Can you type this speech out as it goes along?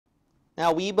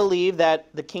Now, we believe that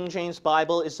the King James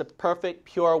Bible is the perfect,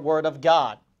 pure Word of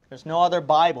God. There's no other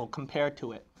Bible compared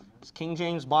to it. It's King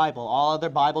James Bible. All other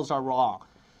Bibles are wrong.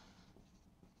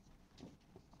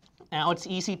 Now, it's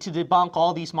easy to debunk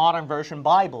all these modern version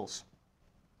Bibles.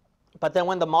 But then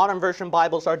when the modern version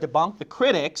Bibles are debunked, the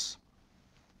critics,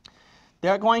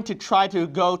 they're going to try to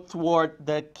go toward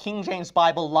the King James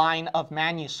Bible line of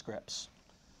manuscripts.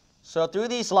 So through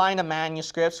these line of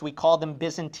manuscripts, we call them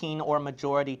Byzantine or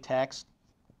majority text.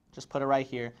 Just put it right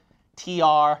here.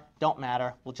 TR, don't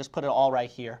matter. We'll just put it all right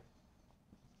here.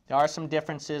 There are some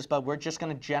differences, but we're just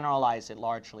going to generalize it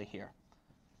largely here.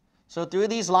 So through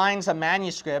these lines of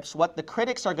manuscripts, what the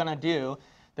critics are going to do,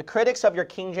 the critics of your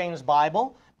King James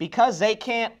Bible, because they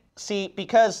can't see,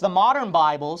 because the modern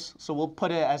Bibles, so we'll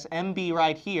put it as MB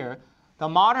right here, the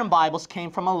modern Bibles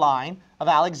came from a line of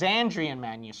Alexandrian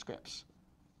manuscripts.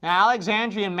 Now,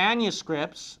 Alexandrian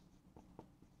manuscripts,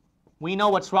 we know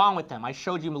what's wrong with them. I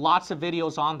showed you lots of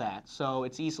videos on that, so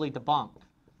it's easily debunked.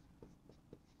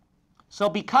 So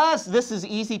because this is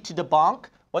easy to debunk,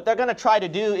 what they're going to try to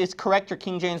do is correct your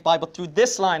King James Bible through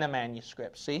this line of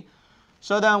manuscripts, see?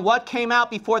 So then what came out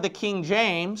before the King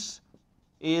James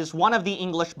is one of the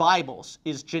English Bibles,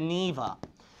 is Geneva.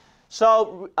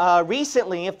 So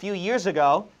recently, a few years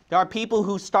ago, there are people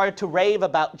who started to rave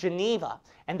about Geneva,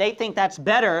 and they think that's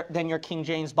better than your King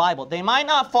James Bible. They might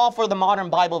not fall for the modern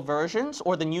Bible versions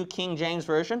or the New King James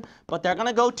Version, but they're going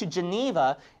to go to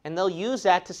Geneva, and they'll use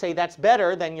that to say that's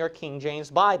better than your King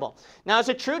James Bible. Now, is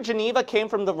it true Geneva came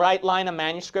from the right line of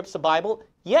manuscripts of the Bible?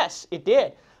 Yes, it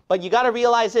did. But you got to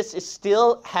realize this, it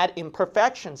still had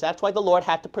imperfections. That's why the Lord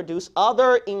had to produce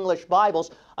other English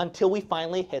Bibles until we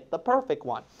finally hit the perfect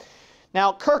one.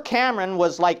 Now, Kirk Cameron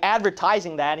was like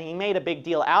advertising that, and he made a big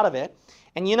deal out of it.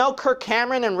 And you know, Kirk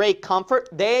Cameron and Ray Comfort,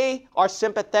 they are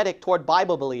sympathetic toward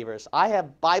Bible believers. I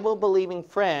have Bible-believing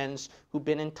friends who've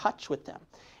been in touch with them.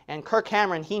 And Kirk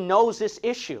Cameron, he knows this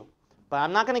issue. But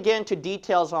I'm not going to get into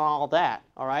details on all that,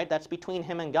 all right? That's between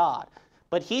him and God.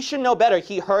 But he should know better.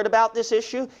 He heard about this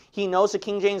issue. He knows the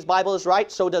King James Bible is right.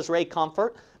 So does Ray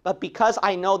Comfort. But because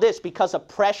I know this, because of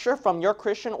pressure from your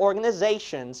Christian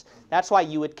organizations, that's why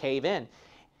you would cave in.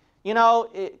 You know,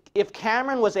 if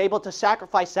Cameron was able to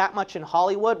sacrifice that much in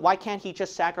Hollywood, why can't he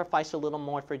just sacrifice a little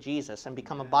more for Jesus and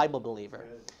become a Bible believer?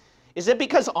 Is it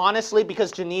because, honestly,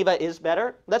 because Geneva is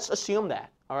better? Let's assume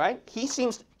that, all right? He's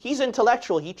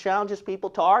intellectual. He challenges people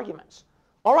to arguments.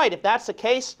 All right, if that's the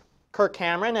case, Kirk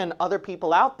Cameron and other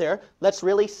people out there, let's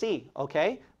really see,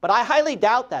 okay? But I highly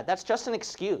doubt that. That's just an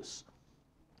excuse.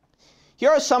 Here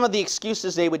are some of the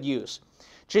excuses they would use.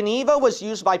 Geneva was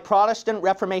used by Protestant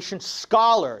Reformation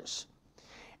scholars.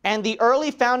 And the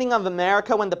early founding of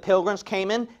America, when the Pilgrims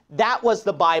came in, that was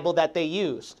the Bible that they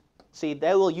used. See,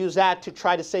 they will use that to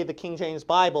try to say the King James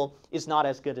Bible is not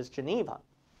as good as Geneva.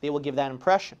 They will give that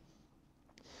impression.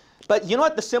 But you know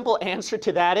what the simple answer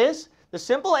to that is? The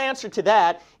simple answer to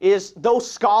that is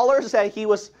those scholars that he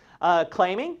was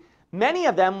claiming, many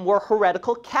of them were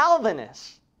heretical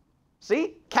Calvinists.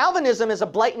 See, Calvinism is a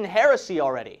blatant heresy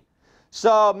already.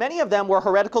 So many of them were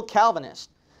heretical Calvinists.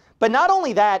 But not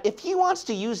only that, if he wants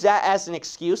to use that as an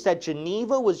excuse that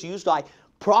Geneva was used by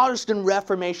Protestant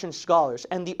Reformation scholars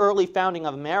and the early founding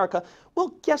of America,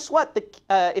 well, guess what?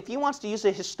 If he wants to use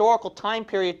a historical time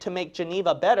period to make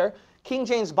Geneva better, King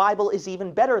James Bible is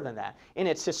even better than that in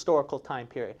its historical time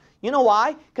period. You know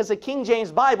why? Because the King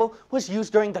James Bible was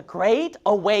used during the Great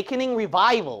Awakening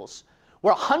revivals,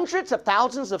 where hundreds of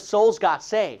thousands of souls got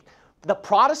saved. The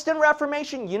Protestant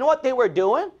Reformation, you know what they were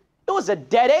doing? It was a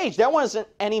dead age. There wasn't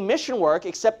any mission work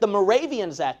except the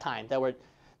Moravians that time that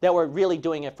were really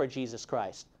doing it for Jesus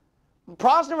Christ.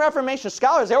 Protestant Reformation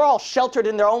scholars, they were all sheltered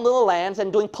in their own little lands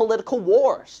and doing political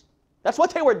wars. That's what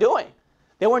they were doing.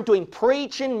 They weren't doing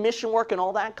preaching, mission work, and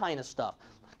all that kind of stuff,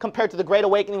 compared to the Great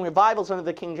Awakening revivals under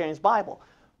the King James Bible.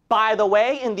 By the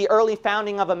way, in the early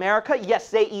founding of America, yes,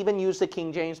 they even used the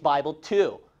King James Bible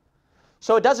too.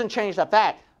 So it doesn't change the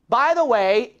fact. By the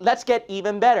way, let's get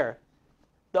even better.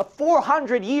 The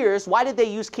 400 years, why did they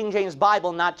use King James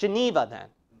Bible, not Geneva then?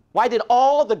 Why did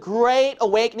all the Great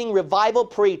Awakening revival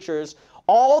preachers,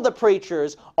 all the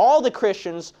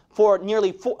Christians for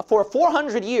nearly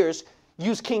 400 years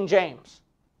use King James?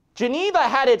 Geneva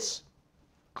had its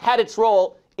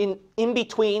role in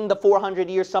between the 400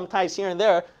 years, sometimes here and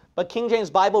there, but King James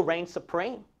Bible reigns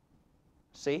supreme.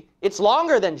 See? It's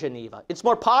longer than Geneva. It's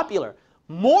more popular.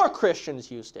 More Christians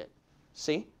used it.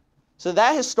 See? So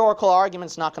that historical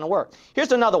argument's not going to work.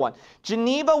 Here's another one.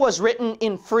 Geneva was written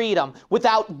in freedom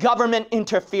without government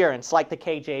interference, like the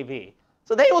KJV.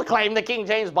 So they will claim the King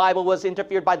James Bible was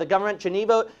interfered by the government.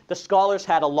 Geneva, the scholars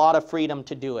had a lot of freedom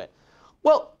to do it.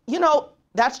 Well, you know,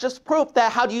 that's just proof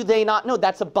that how do they not know?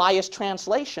 That's a biased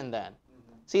translation then.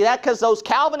 See that? Because those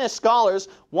Calvinist scholars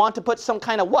want to put some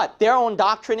kind of what? Their own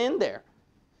doctrine in there.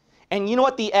 And you know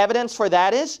what the evidence for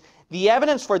that is? The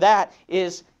evidence for that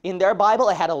is in their Bible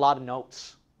it had a lot of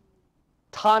notes.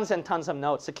 Tons and tons of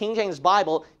notes. The King James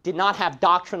Bible did not have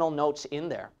doctrinal notes in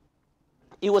there.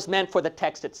 It was meant for the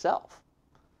text itself.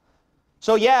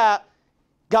 So yeah,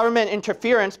 government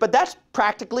interference, but that's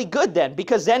practically good then,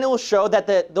 because then it will show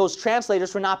that those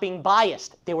translators were not being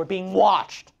biased. They were being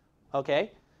watched.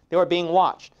 Okay? They were being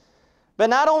watched. But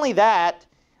not only that,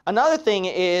 another thing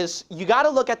is you got to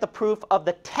look at the proof of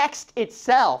the text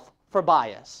itself for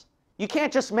bias. You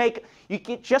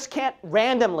just can't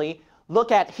randomly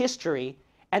look at history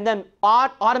and then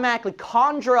automatically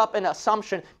conjure up an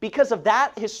assumption because of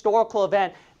that historical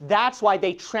event. That's why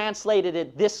they translated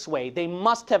it this way. They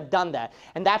must have done that.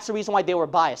 And that's the reason why they were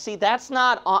biased. See, that's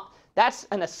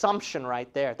an assumption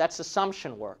right there. That's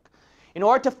assumption work. In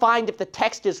order to find if the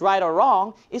text is right or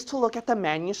wrong is to look at the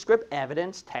manuscript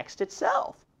evidence text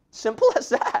itself. Simple as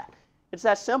that. It's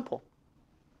that simple.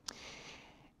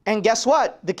 And guess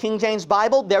what? The King James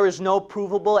Bible, there is no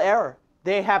provable error.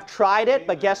 They have tried it,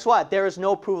 but guess what? There is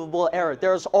no provable error.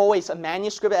 There's always a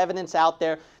manuscript evidence out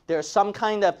there. There's some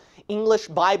kind of English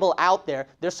Bible out there.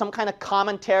 There's some kind of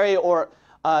commentary or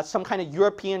some kind of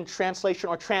European translation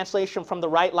or translation from the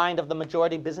right line of the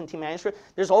majority Byzantine manuscript.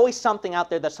 There's always something out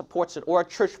there that supports it, or a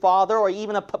church father, or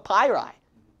even a papyri.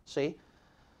 See?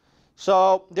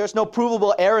 So there's no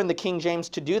provable error in the King James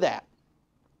to do that.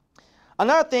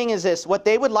 Another thing is this. What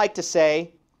they would like to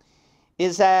say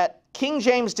is that King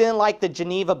James didn't like the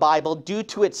Geneva Bible due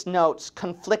to its notes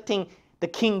conflicting the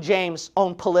King James'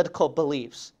 own political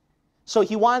beliefs. So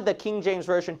he wanted the King James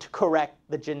Version to correct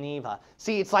the Geneva.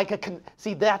 See, it's like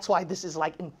see, that's why this is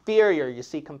like inferior, you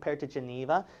see, compared to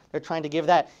Geneva. They're trying to give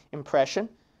that impression.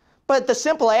 But the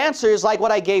simple answer is like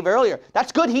what I gave earlier.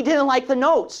 That's good he didn't like the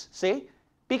notes, see?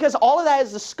 Because all of that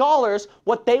is the scholars,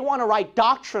 what they want to write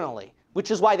doctrinally,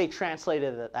 which is why they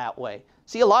translated it that way.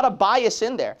 See, a lot of bias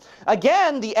in there.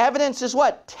 Again, the evidence is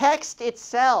what? Text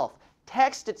itself.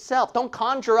 Text itself. Don't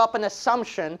conjure up an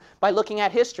assumption by looking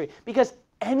at history, because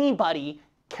anybody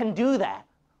can do that,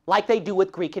 like they do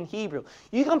with Greek and Hebrew.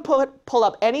 You can pull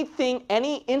up anything,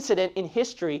 any incident in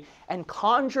history and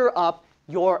conjure up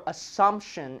your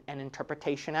assumption and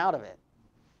interpretation out of it.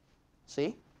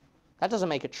 See? That doesn't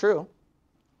make it true.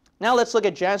 Now let's look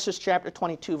at Genesis chapter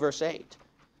 22, verse 8.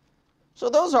 So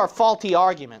those are faulty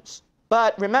arguments.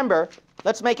 But remember,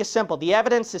 let's make it simple. The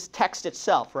evidence is text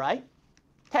itself, right?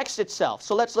 Text itself.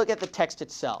 So let's look at the text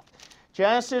itself.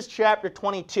 Genesis chapter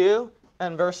 22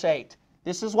 and verse 8.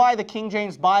 This is why the King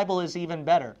James Bible is even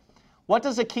better. What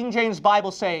does the King James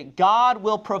Bible say? God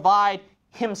will provide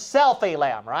himself a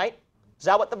lamb, right? Is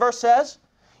that what the verse says?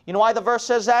 You know why the verse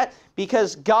says that?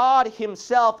 Because God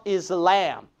himself is the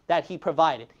lamb that he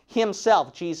provided.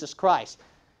 Himself, Jesus Christ.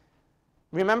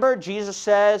 Remember, Jesus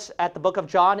says at the book of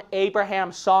John,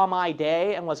 Abraham saw my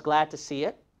day and was glad to see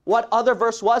it. What other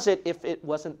verse was it if it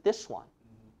wasn't this one?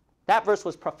 That verse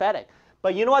was prophetic.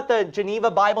 But you know what the Geneva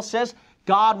Bible says?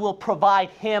 God will provide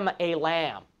him a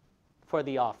lamb for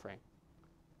the offering.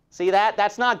 See that?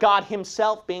 That's not God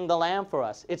himself being the lamb for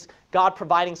us. It's God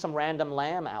providing some random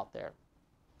lamb out there.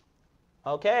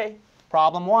 Okay,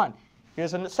 problem one.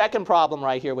 Here's a second problem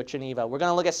right here with Geneva. We're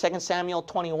going to look at 2 Samuel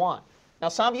 21. Now,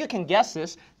 some of you can guess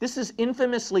this. This is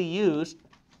infamously used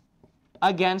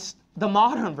against the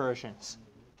modern versions.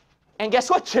 And guess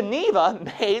what? Geneva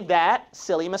made that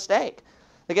silly mistake.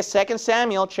 Look at 2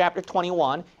 Samuel chapter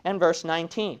 21 and verse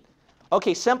 19.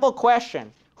 Okay, simple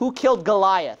question. Who killed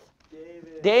Goliath?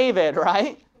 David,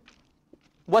 right?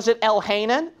 Was it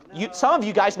Elhanan? No. Some of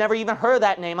you guys never even heard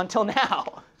that name until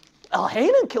now.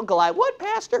 Elhanan killed Goliath. What,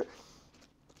 Pastor?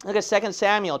 Look at 2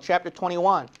 Samuel chapter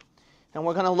 21. And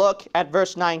we're going to look at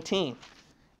verse 19.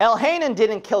 Elhanan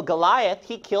didn't kill Goliath.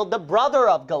 He killed the brother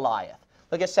of Goliath.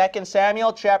 Look at 2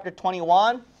 Samuel chapter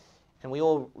 21. And we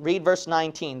will read verse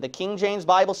 19. The King James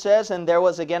Bible says, and there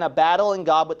was again a battle in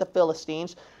Gob with the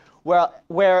Philistines,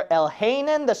 where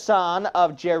Elhanan the son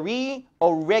of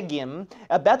Jeri-Oregim,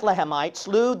 a Bethlehemite,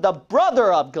 slew the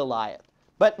brother of Goliath.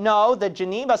 But no, the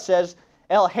Geneva says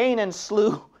Elhanan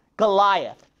slew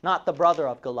Goliath, not the brother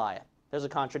of Goliath. There's a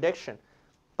contradiction.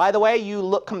 By the way,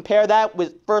 you compare that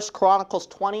with 1 Chronicles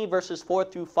 20, verses 4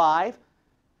 through 5.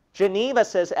 Geneva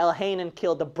says Elhanan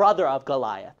killed the brother of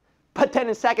Goliath. But then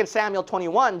in 2 Samuel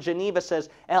 21, Geneva says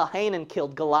Elhanan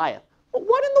killed Goliath. Well,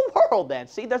 what in the world then?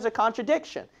 See, there's a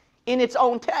contradiction in its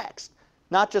own text,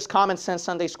 not just common sense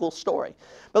Sunday school story.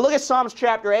 But look at Psalms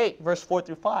chapter 8, verse 4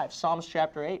 through 5. Psalms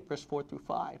chapter 8, verse 4 through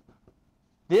 5.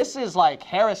 This is like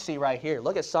heresy right here.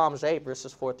 Look at Psalms 8,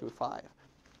 verses 4 through 5.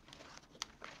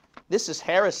 This is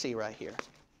heresy right here.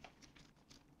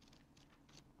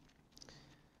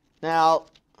 Now,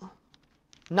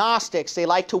 Gnostics, they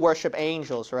like to worship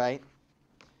angels, right?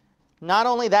 Not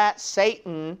only that,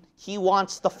 Satan, he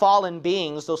wants the fallen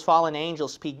beings, those fallen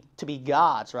angels, to be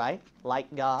gods, right? Like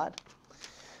God.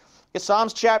 It's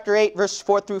Psalms chapter 8, verses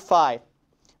 4 through 5.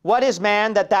 What is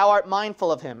man that thou art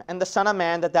mindful of him, and the son of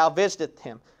man that thou visitest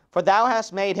him? For thou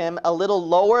hast made him a little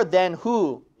lower than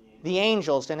who? The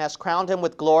angels, and hast crowned him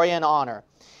with glory and honor.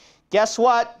 Guess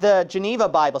what the Geneva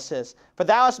Bible says? For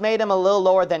thou hast made him a little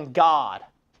lower than God,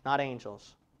 not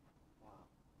angels.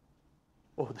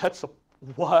 Oh, that's a...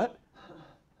 What?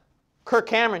 Kirk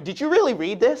Cameron, did you really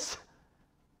read this?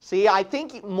 See, I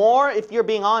think more, if you're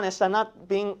being honest, I'm not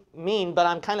being mean, but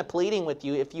I'm kind of pleading with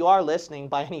you, if you are listening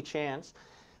by any chance,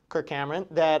 Kirk Cameron,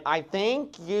 that I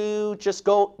think you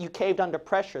caved under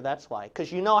pressure, that's why. Because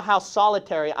you know how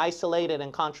solitary, isolated,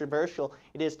 and controversial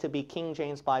it is to be King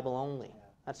James Bible only.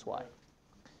 That's why.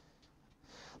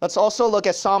 Let's also look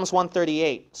at Psalms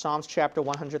 138. Psalms chapter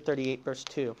 138, verse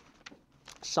 2.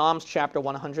 Psalms chapter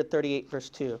 138, verse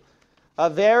 2. A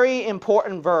very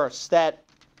important verse that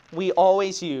we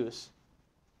always use.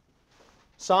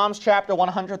 Psalms chapter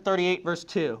 138, verse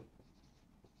 2.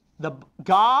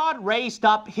 God raised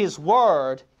up His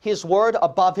word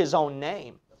above His own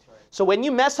name. That's right. So when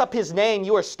you mess up His name,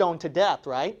 you are stoned to death,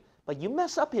 right? But you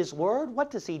mess up His word,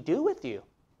 what does He do with you?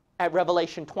 At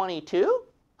Revelation 22,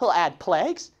 He'll add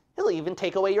plagues. He'll even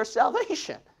take away your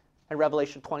salvation at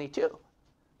Revelation 22.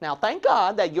 Now, thank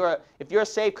God that if you're a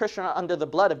saved Christian under the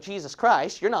blood of Jesus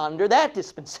Christ, you're not under that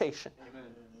dispensation. Amen.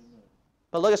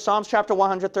 But look at Psalms chapter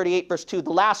 138, verse 2,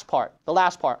 the last part.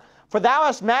 For thou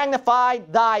hast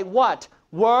magnified thy what?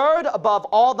 Word above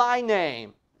all thy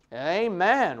name.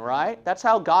 Amen, right? That's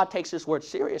how God takes His word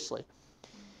seriously.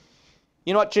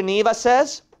 You know what Geneva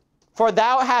says? For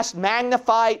thou hast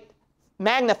magnified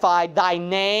thy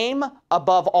name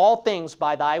above all things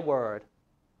by thy word.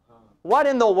 What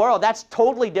in the world? That's a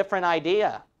totally different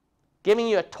idea. Giving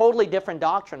you a totally different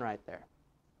doctrine right there.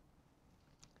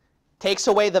 Takes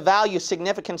away the value,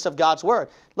 significance of God's word.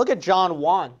 Look at John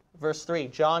 1, verse 3.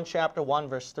 John chapter 1,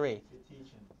 verse 3.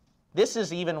 This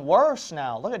is even worse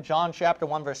now. Look at John chapter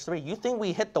 1, verse 3. You think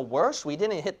we hit the worst? We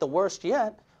didn't hit the worst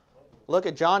yet. Look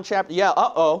at John chapter... Yeah,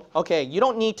 Okay, you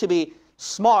don't need to be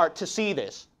smart to see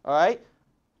this, all right?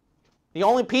 The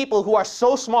only people who are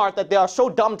so smart that they are so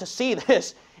dumb to see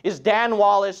this is Dan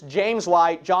Wallace, James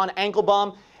White, John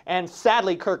Anklebum, and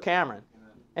sadly Kirk Cameron.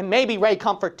 Amen. And maybe Ray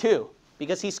Comfort too,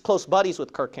 because he's close buddies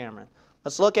with Kirk Cameron.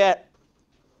 Let's look at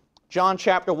John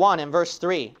chapter 1 and verse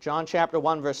 3. John chapter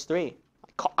 1 verse 3.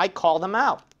 I call them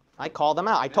out. I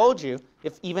told you,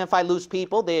 even if I lose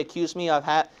people, they accuse me of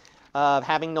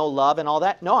having no love and all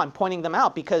that. No, I'm pointing them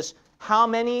out because how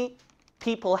many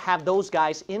people have those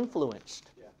guys influenced?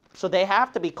 Yeah. So they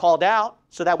have to be called out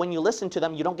so that when you listen to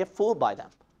them, you don't get fooled by them.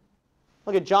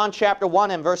 Look at John chapter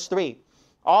 1 and verse 3.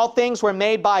 All things were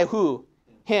made by who?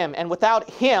 Him. And without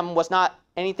Him was not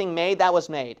anything made that was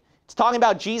made. It's talking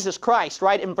about Jesus Christ,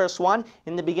 right? In verse 1,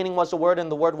 in the beginning was the Word,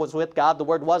 and the Word was with God. The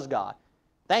Word was God.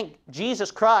 Thank Jesus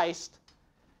Christ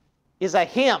is a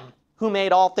Him who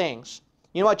made all things.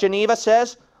 You know what Geneva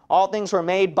says? All things were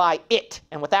made by it,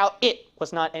 and without it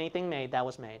was not anything made that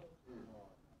was made.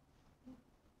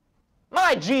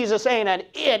 My Jesus ain't an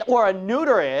it or a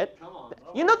neuter it.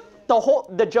 You know,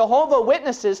 the Jehovah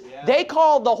Witnesses, they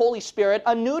call the Holy Spirit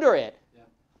a neuter it.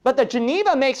 But the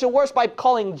Geneva makes it worse by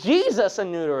calling Jesus a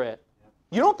neuter it.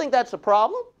 You don't think that's a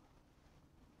problem?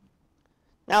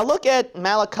 Now look at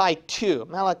Malachi 2.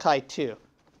 Malachi 2.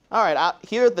 All right,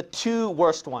 here are the two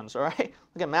worst ones, all right?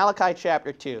 Look at Malachi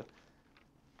chapter 2.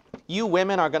 You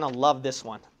women are going to love this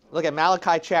one. Look at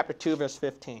Malachi chapter 2, verse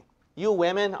 15. You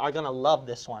women are going to love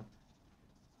this one.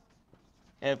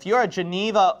 If you're a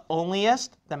Geneva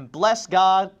onlyist, then bless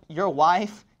God, your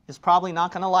wife is probably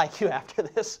not going to like you after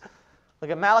this. Look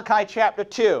at Malachi chapter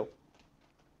 2,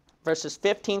 verses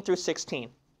 15 through 16.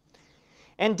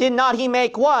 And did not He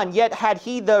make one, yet had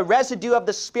He the residue of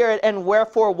the Spirit, and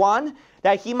wherefore one?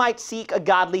 That He might seek a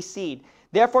godly seed.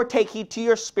 Therefore take heed to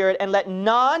your spirit, and let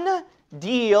none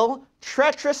deal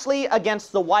treacherously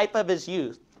against the wife of his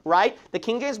youth. Right? The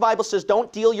King James Bible says,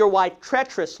 don't deal your wife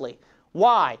treacherously.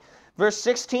 Why? Verse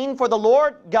 16, for the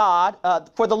Lord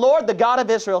the God of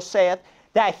Israel saith,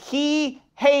 that He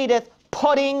hateth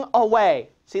putting away.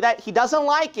 See that? He doesn't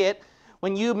like it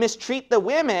when you mistreat the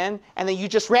women and then you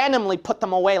just randomly put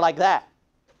them away like that.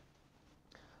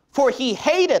 For He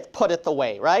hateth putteth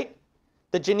away, right?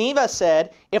 The Geneva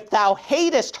said, if thou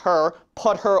hatest her,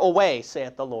 put her away,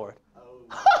 saith the Lord.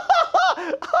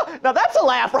 Now that's a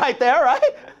laugh right there,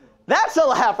 right? That's a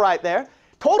laugh right there.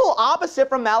 Total opposite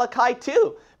from Malachi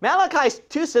 2. Malachi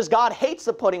 2 says God hates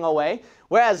the putting away,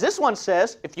 whereas this one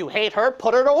says, if you hate her,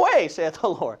 put her away, saith the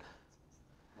Lord.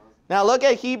 Now look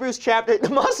at Hebrews chapter,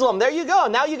 Muslim, there you go.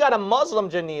 Now you got a Muslim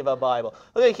Geneva Bible.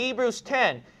 Look at Hebrews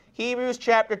 10. Hebrews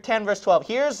chapter 10, verse 12.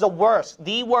 Here's the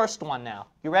worst one now.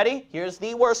 You ready? Here's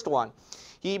the worst one.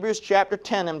 Hebrews chapter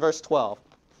 10 and verse 12.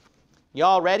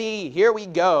 Y'all ready? Here we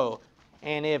go.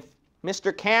 And if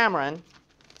Mr. Cameron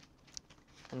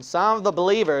and some of the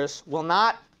believers will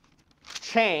not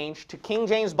change to King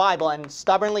James Bible and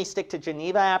stubbornly stick to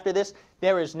Geneva after this,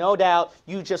 there is no doubt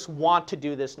you just want to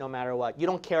do this no matter what. You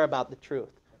don't care about the truth.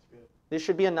 This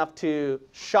should be enough to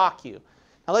shock you.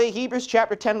 Now look at Hebrews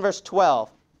chapter 10, verse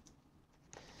 12.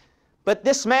 But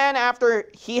this man, after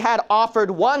he had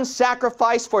offered one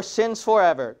sacrifice for sins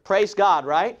forever. Praise God,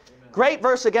 right? Amen. Great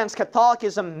verse against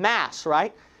Catholicism, Mass,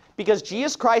 right? Because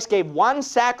Jesus Christ gave one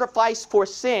sacrifice for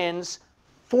sins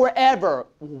forever.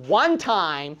 One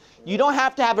time. You don't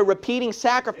have to have a repeating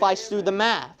sacrifice through the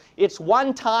Mass. It's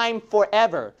one time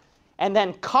forever. And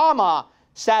then, comma,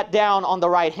 sat down on the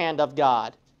right hand of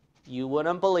God. You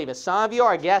wouldn't believe it. Some of you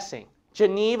are guessing.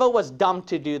 Geneva was dumb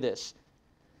to do this.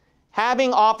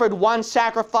 Having offered one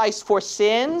sacrifice for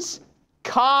sins,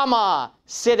 comma,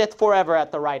 sitteth forever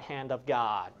at the right hand of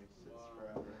God.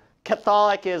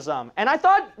 Catholicism. And I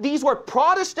thought these were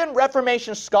Protestant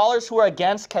Reformation scholars who are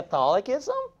against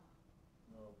Catholicism?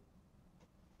 No.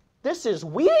 This is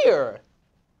weird.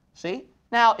 See?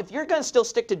 Now, if you're going to still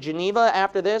stick to Geneva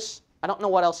after this, I don't know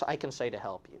what else I can say to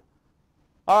help you.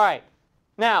 All right.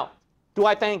 Now, do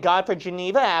I thank God for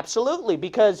Geneva? Absolutely,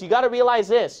 because you got to realize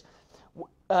this.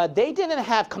 They didn't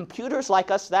have computers like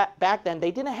us back then.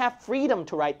 They didn't have freedom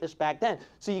to write this back then.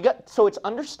 So it's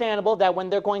understandable that when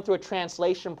they're going through a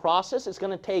translation process, it's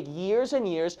going to take years and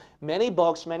years, many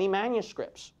books, many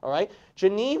manuscripts. All right?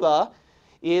 Geneva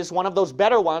is one of those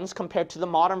better ones compared to the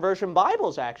modern version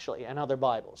Bibles, actually, and other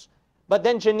Bibles. But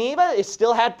then Geneva, it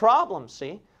still had problems,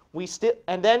 see?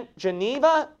 And then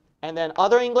Geneva, and then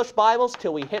other English Bibles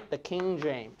till we hit the King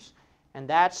James. And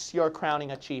that's your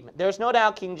crowning achievement. There's no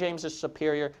doubt King James is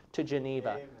superior to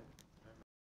Geneva. Amen.